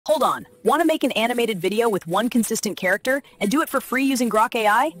Hold on. Want to make an animated video with one consistent character and do it for free using Grok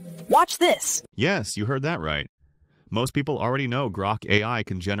AI? Watch this. Yes, you heard that right. Most people already know Grok AI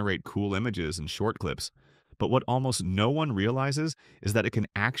can generate cool images and short clips, but what almost no one realizes is that it can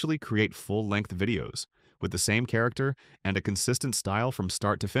actually create full-length videos with the same character and a consistent style from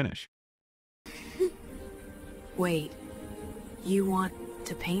start to finish. Wait, you want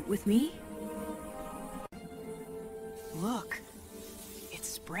to paint with me? Look, it's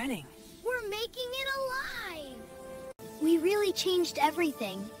spreading. We're making it alive! We really changed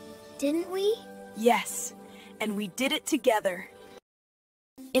everything, didn't we? Yes, and we did it together.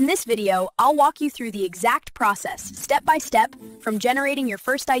 In this video, I'll walk you through the exact process, step by step, from generating your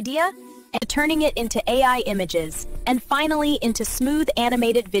first idea and turning it into AI images, and finally into smooth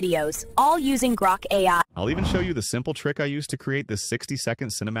animated videos, all using Grok AI. I'll even show you the simple trick I used to create this 60-second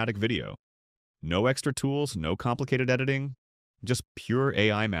cinematic video. No extra tools, no complicated editing, just pure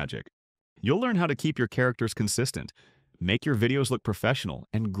AI magic. You'll learn how to keep your characters consistent, make your videos look professional,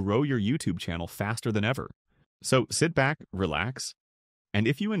 and grow your YouTube channel faster than ever. So sit back, relax, and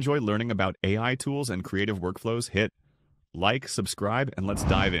if you enjoy learning about AI tools and creative workflows, hit like, subscribe, and let's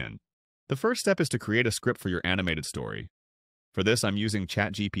dive in. The first step is to create a script for your animated story. For this, I'm using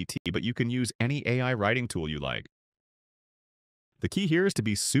ChatGPT, but you can use any AI writing tool you like. The key here is to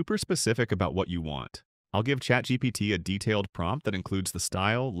be super specific about what you want. I'll give ChatGPT a detailed prompt that includes the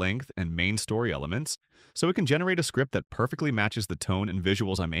style, length, and main story elements, so it can generate a script that perfectly matches the tone and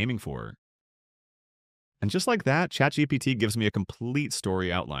visuals I'm aiming for. And just like that, ChatGPT gives me a complete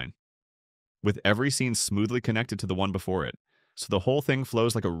story outline, with every scene smoothly connected to the one before it, so the whole thing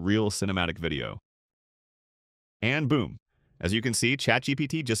flows like a real cinematic video. And boom! As you can see,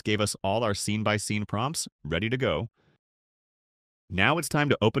 ChatGPT just gave us all our scene-by-scene prompts ready to go. Now it's time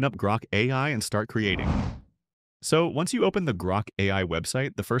to open up Grok AI and start creating. So once you open the Grok AI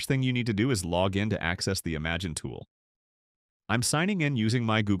website, the first thing you need to do is log in to access the Imagine tool. I'm signing in using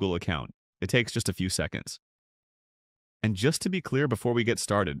my Google account. It takes just a few seconds. And just to be clear before we get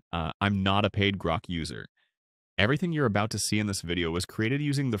started, I'm not a paid Grok user. Everything you're about to see in this video was created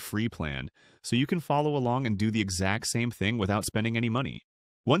using the free plan, so you can follow along and do the exact same thing without spending any money.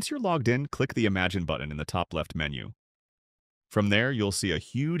 Once you're logged in, click the Imagine button in the top left menu. From there, you'll see a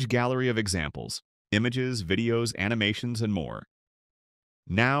huge gallery of examples, images, videos, animations, and more.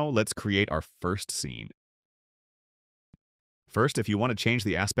 Now, let's create our first scene. First, if you want to change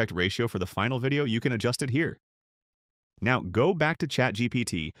the aspect ratio for the final video, you can adjust it here. Now, go back to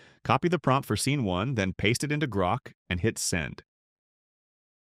ChatGPT, copy the prompt for scene 1, then paste it into Grok, and hit send.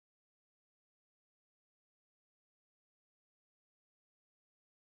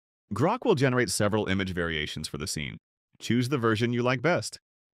 Grok will generate several image variations for the scene. Choose the version you like best.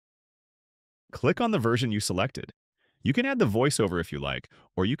 Click on the version you selected. You can add the voiceover if you like,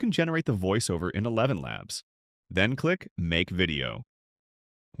 or you can generate the voiceover in 11 Labs. Then click Make Video.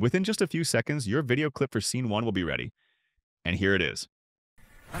 Within just a few seconds, your video clip for scene 1 will be ready. And here it is.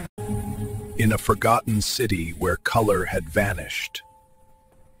 In a forgotten city where color had vanished.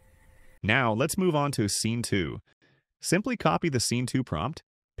 Now, let's move on to scene 2. Simply copy the scene 2 prompt,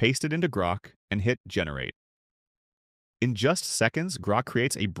 paste it into Grok, and hit Generate. In just seconds, Grok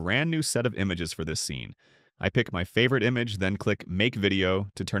creates a brand new set of images for this scene. I pick my favorite image, then click Make Video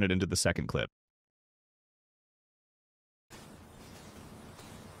to turn it into the second clip.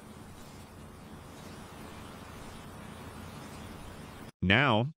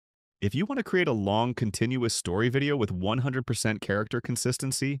 Now, if you want to create a long, continuous story video with 100% character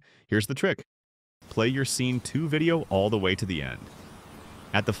consistency, here's the trick. Play your scene 2 video all the way to the end.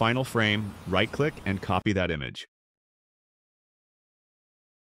 At the final frame, right-click and copy that image.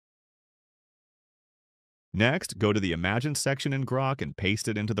 Next, go to the Imagine section in Grok and paste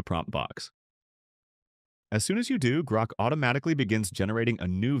it into the prompt box. As soon as you do, Grok automatically begins generating a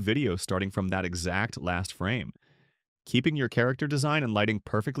new video starting from that exact last frame, keeping your character design and lighting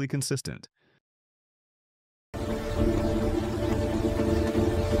perfectly consistent.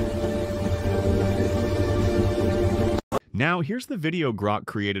 Now, here's the video Grok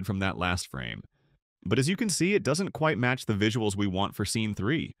created from that last frame. But as you can see, it doesn't quite match the visuals we want for scene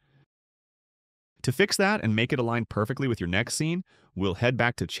 3. To fix that and make it align perfectly with your next scene, we'll head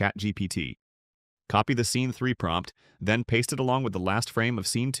back to ChatGPT. Copy the scene 3 prompt, then paste it along with the last frame of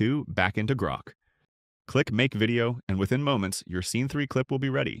scene 2 back into Grok. Click Make Video, and within moments, your scene 3 clip will be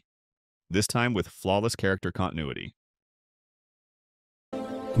ready. This time with flawless character continuity.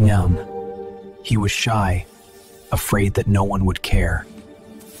 Numb. He was shy, afraid that no one would care.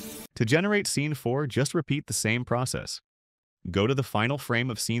 To generate scene 4, just repeat the same process. Go to the final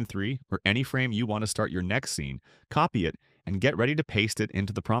frame of scene 3, or any frame you want to start your next scene, copy it, and get ready to paste it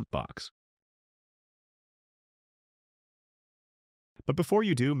into the prompt box. But before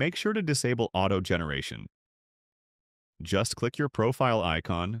you do, make sure to disable auto generation. Just click your profile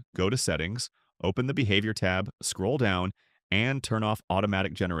icon, go to Settings, open the Behavior tab, scroll down, and turn off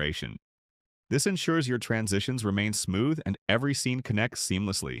automatic generation. This ensures your transitions remain smooth and every scene connects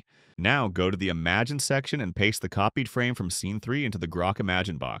seamlessly. Now go to the Imagine section and paste the copied frame from Scene 3 into the Grok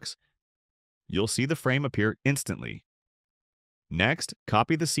Imagine box. You'll see the frame appear instantly. Next,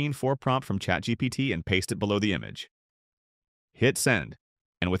 copy the Scene 4 prompt from ChatGPT and paste it below the image. Hit send,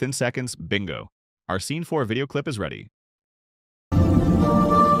 and within seconds, bingo, our Scene 4 video clip is ready.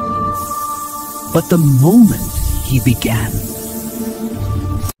 But the moment he began,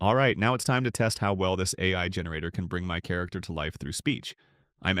 All right, now it's time to test how well this AI generator can bring my character to life through speech.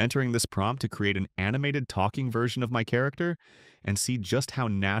 I'm entering this prompt to create an animated talking version of my character and see just how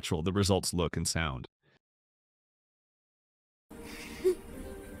natural the results look and sound.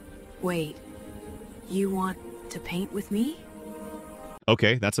 Wait, you want to paint with me?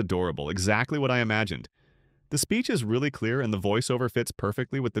 Okay, that's adorable. Exactly what I imagined. The speech is really clear and the voiceover fits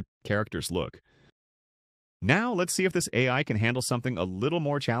perfectly with the character's look. Now let's see if this AI can handle something a little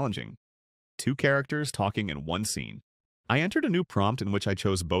more challenging. 2 characters talking in one scene. I entered a new prompt in which I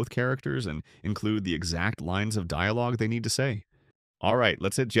chose both characters and include the exact lines of dialogue they need to say. All right,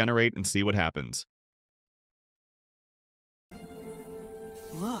 let's hit generate and see what happens.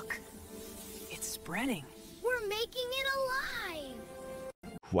 Look, it's spreading. We're making it alive.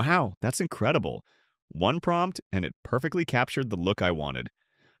 Wow, that's incredible. One prompt and it perfectly captured the look I wanted.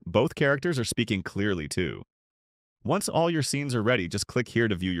 Both characters are speaking clearly too. Once all your scenes are ready, just click here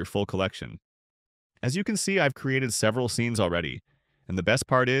to view your full collection. As you can see, I've created several scenes already, and the best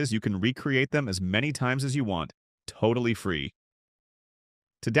part is you can recreate them as many times as you want, totally free.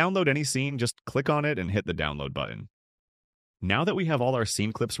 To download any scene, just click on it and hit the download button. Now that we have all our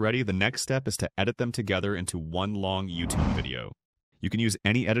scene clips ready, the next step is to edit them together into one long YouTube video. You can use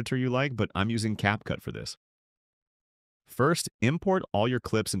any editor you like, but I'm using CapCut for this. First, import all your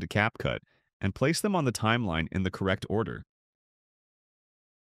clips into CapCut and place them on the timeline in the correct order.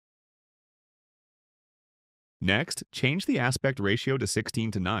 Next, change the aspect ratio to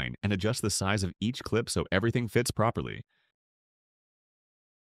 16:9 and adjust the size of each clip so everything fits properly.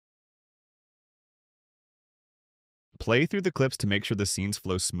 Play through the clips to make sure the scenes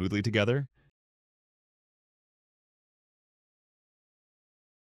flow smoothly together.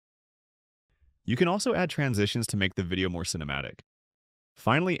 You can also add transitions to make the video more cinematic.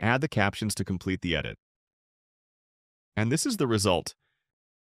 Finally, add the captions to complete the edit. And this is the result.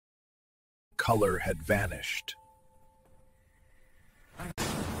 Color had vanished.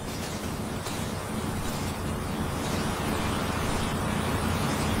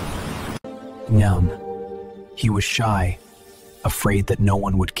 numb. He was shy, afraid that no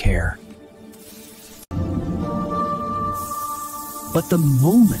one would care. But the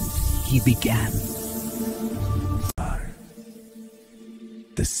moment he began,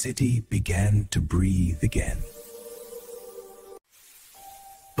 The city began to breathe again.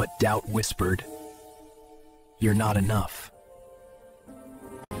 but doubt whispered, "You're not enough."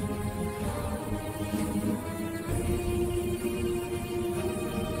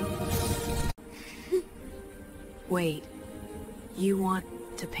 Wait, you want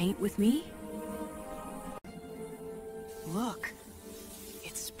to paint with me? Look,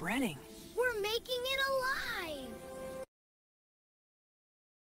 it's spreading. We're making it alive.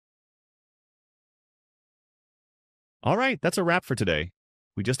 All right, that's a wrap for today.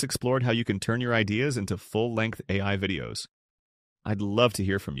 We just explored how you can turn your ideas into full-length AI videos. I'd love to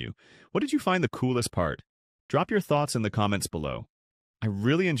hear from you. What did you find the coolest part? Drop your thoughts in the comments below. I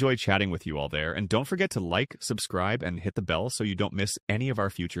really enjoyed chatting with you all there, and don't forget to like, subscribe, and hit the bell so you don't miss any of our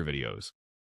future videos.